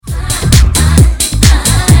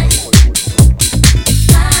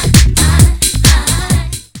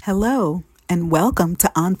Hello, and welcome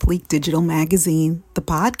to On Fleek Digital Magazine, the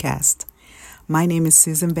podcast. My name is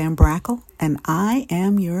Susan Van Brackle, and I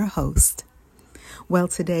am your host. Well,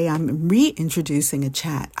 today I'm reintroducing a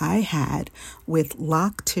chat I had with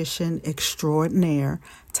loctician extraordinaire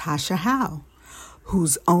Tasha Howe,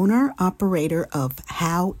 who's owner-operator of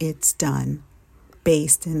How It's Done,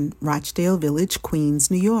 based in Rochdale Village,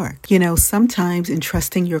 Queens, New York. You know, sometimes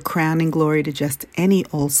entrusting your crowning glory to just any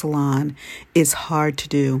old salon is hard to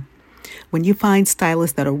do. When you find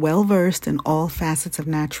stylists that are well-versed in all facets of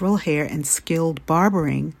natural hair and skilled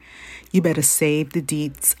barbering, you better save the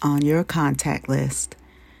deets on your contact list.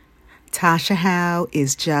 Tasha Howe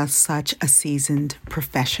is just such a seasoned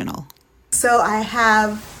professional. So I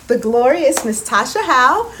have the glorious Miss Tasha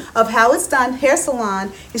Howe of How It's Done Hair Salon,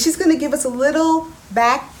 and she's going to give us a little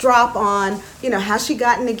backdrop on, how she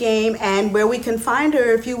got in the game and where we can find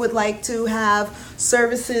her if you would like to have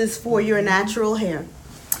services for your natural hair.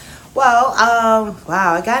 Well,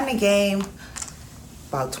 I got in the game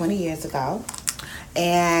about 20 years ago,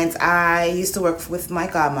 and I used to work with my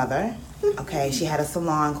godmother. Okay, she had a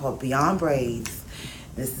salon called Beyond Braids.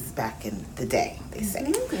 This is back in the day, they say.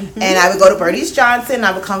 Mm-hmm. And I would go to Bertie's Johnson.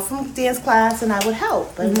 I would come from dance class, and I would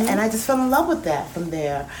help. And I just fell in love with that from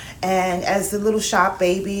there. And as a little shop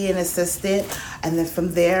baby and assistant, and then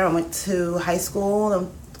from there I went to high school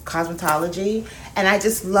and cosmetology, and I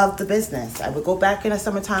just loved the business. I would go back in the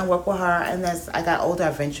summertime, work with her, and as I got older, I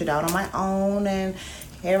ventured out on my own, and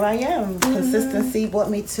here I am. Consistency brought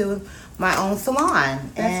me to my own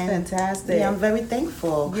salon. That's fantastic. Yeah, I'm very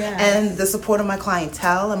thankful. Yeah. And the support of my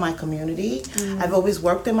clientele and my community. I've always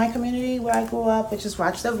worked in my community where I grew up, which is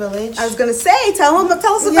Rochdale Village. I was going to say, tell us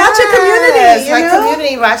about your community. Yes, my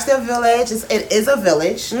community, Rochdale Village. It is a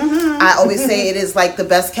village. I always say it is like the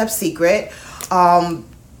best kept secret.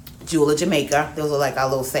 Jewel of Jamaica. Those are like our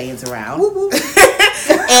little sayings around.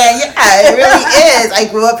 And yeah, it really is. I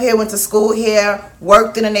grew up here, went to school here,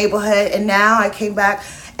 worked in the neighborhood, and now I came back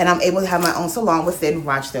and I'm able to have my own salon within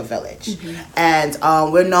Rochdale Village. And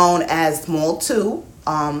we're known as Mall 2,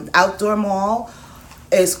 outdoor mall.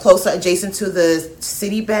 It's closer adjacent to the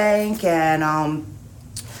Citibank and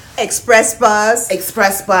Express bus,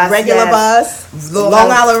 regular bus,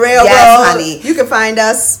 Long Island Railroad. Yes, honey. You can find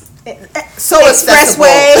us so accessible.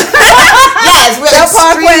 Yes, we're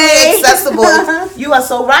extremely accessible. You are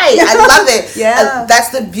so right. I love it. Yeah. That's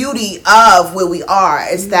the beauty of where we are.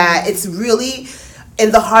 Is that it's really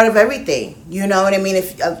in the heart of everything. You know what I mean?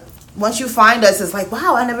 If once you find us, it's like,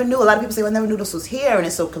 wow, I never knew. A lot of people say, well, I never knew this was here, and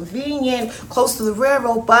it's so convenient, close to the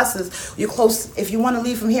railroad buses. You're close. If you want to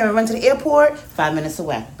leave from here and run to the airport, 5 minutes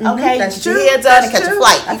away. Okay, that's get true. your hair done and catch a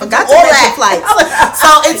flight. I forgot to catch a flight. So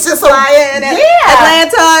it's just flying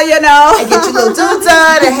Atlanta, and get your little do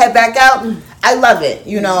done and head back out. I love it.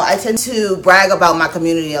 I tend to brag about my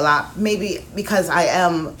community a lot, maybe because I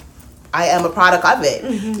am a product of it.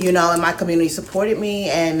 And my community supported me,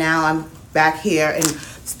 and now I'm back here and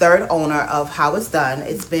third owner of How It's Done.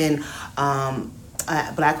 It's been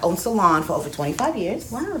a black-owned salon for over 25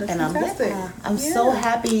 years. Wow, that's and fantastic. I'm so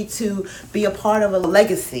happy to be a part of a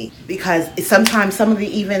legacy, because sometimes some of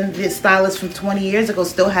the stylists from 20 years ago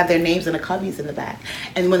still have their names in the cubbies in the back.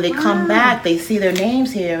 And when they come back, they see their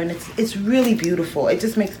names here, and it's really beautiful. It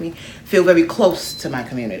just makes me feel very close to my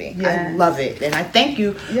community. Yes. I love it. And I thank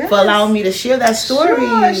you for allowing me to share that story.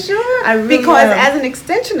 Sure. I really as an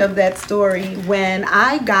extension of that story, when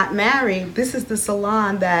I got married, this is the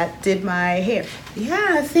salon that did my hair.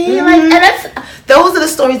 Yeah, see, those are the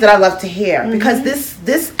stories that I love to hear, because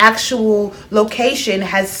this actual location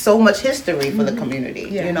has so much history for the community.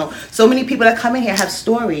 Yeah. So many people that come in here have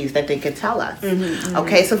stories that they could tell us.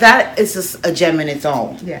 Okay, so that is just a gem in its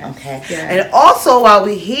own. Yeah. Okay. Yeah. And also while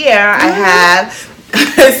we're here, I have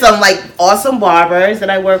some awesome barbers that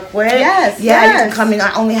I work with. Yes. You can come in.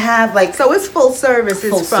 I only have so it's full service.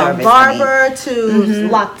 It's from barber to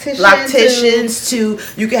locticians to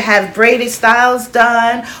you can have braided styles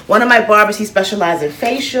done. One of my barbers, he specializes in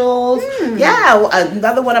facials. Yeah,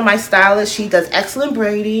 another one of my stylists, she does excellent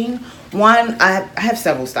braiding. I have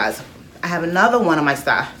several styles. I have another one of my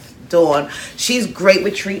stylists, Dawn. She's great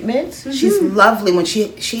with treatments. She's lovely when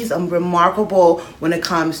she's remarkable when it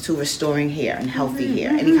comes to restoring hair and healthy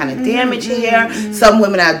hair. Any kind of damaged hair. Some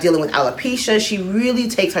women are dealing with alopecia. She really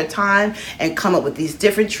takes her time and come up with these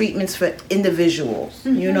different treatments for individuals.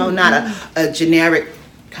 Not a generic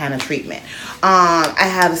kind of treatment. I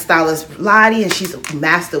have a stylist, Lottie, and she's a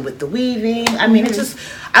master with the weaving. I mean,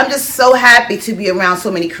 I'm just so happy to be around so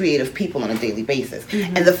many creative people on a daily basis.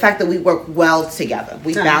 And the fact that we work well together.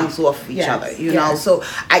 We bounce off each other, you know. So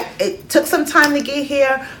it took some time to get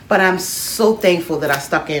here, but I'm so thankful that I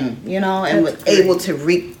stuck in, you know, and was able to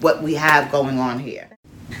reap what we have going on here.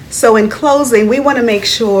 So in closing, we want to make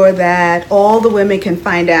sure that all the women can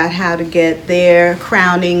find out how to get their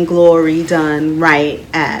crowning glory done right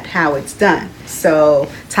at How It's Done. So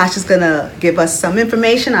Tasha's going to give us some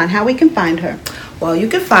information on how we can find her. Well, you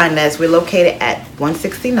can find us. We're located at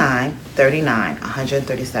 16939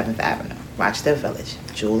 137th Avenue, Rochdale Village,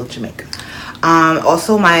 Jewel of Jamaica.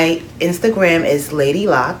 Also, my Instagram is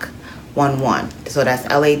LadyLock11. So that's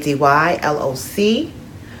LadyLoc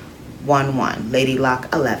 11,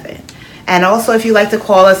 Ladylock 11. And also, if you'd like to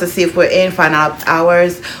call us to see if we're in, find out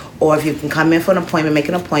hours, or if you can come in for an appointment, make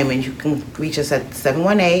an appointment, you can reach us at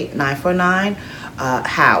 718-949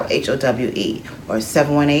 HOWE, H-O-W-E, or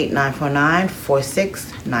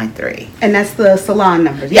 718-949-4693. And that's the salon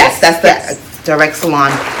number. Yes, that's the direct salon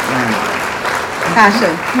number.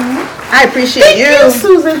 Tasha, I appreciate you. Thank you,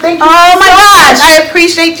 Susan. Thank you. Oh my gosh, I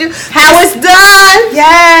appreciate you. How It's Done.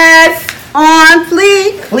 Yes. On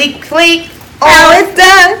Fleek. Fleek. How It's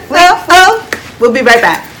Done. Fleek. We'll be right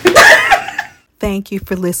back. Thank you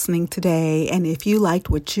for listening today. And if you liked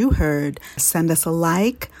what you heard, send us a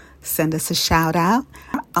like, send us a shout out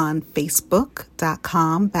on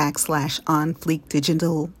Facebook.com/On Fleek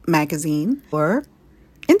Digital Magazine or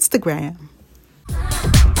Instagram.